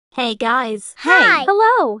Hey guys. Hi.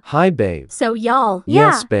 Hello. Hi, babe. So y'all,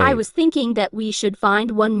 Yes, babe. I was thinking that we should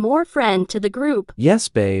find one more friend to the group. Yes,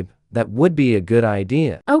 babe. That would be a good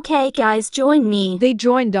idea. Okay guys, join me. They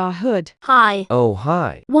joined our hood. Hi. Oh,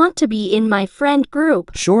 hi. Want to be in my friend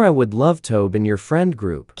group? Sure, I would love Tobe in your friend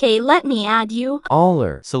group. Okay, let me add you.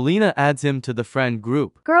 Aller. Selena adds him to the friend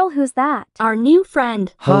group. Girl, who's that? Our new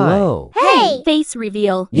friend. Hello. Hey. Face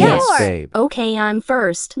reveal. Yes, Sure. babe. Okay, I'm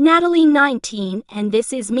first. Natalie 19, and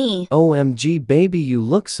this is me. OMG, baby, you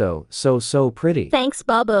look so pretty. Thanks,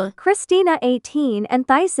 Bubba. Christina 18 and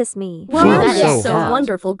Thysis me. Wow, Wow, that so is so hot.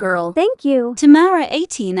 wonderful, girl. Thank you. Tamara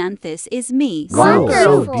 18 and this is me. Wow,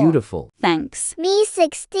 so Wonderful. beautiful. Thanks. Me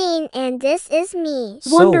 16 and this is me.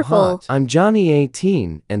 Wonderful. So hot. I'm Johnny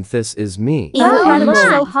 18 and this is me. Oh, you Incredible. look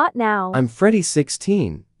so hot now. I'm Freddie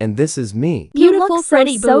 16 and this is me. You Beautiful look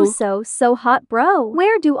Freddie Boo. so hot, bro.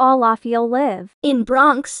 Where do all of you live? In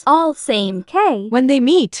Bronx, all same. K. When they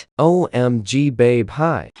meet. OMG, babe,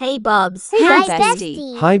 hi. Hey, Bubs. Hey, Hi,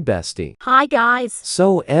 bestie. Hi, bestie. Hi, guys.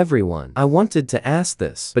 So, everyone, I wanted to ask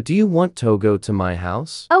this, but do you want to go to my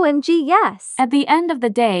house? OMG, yes. At the end of the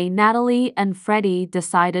day, Natalie and Freddie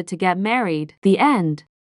decided to get married. The end.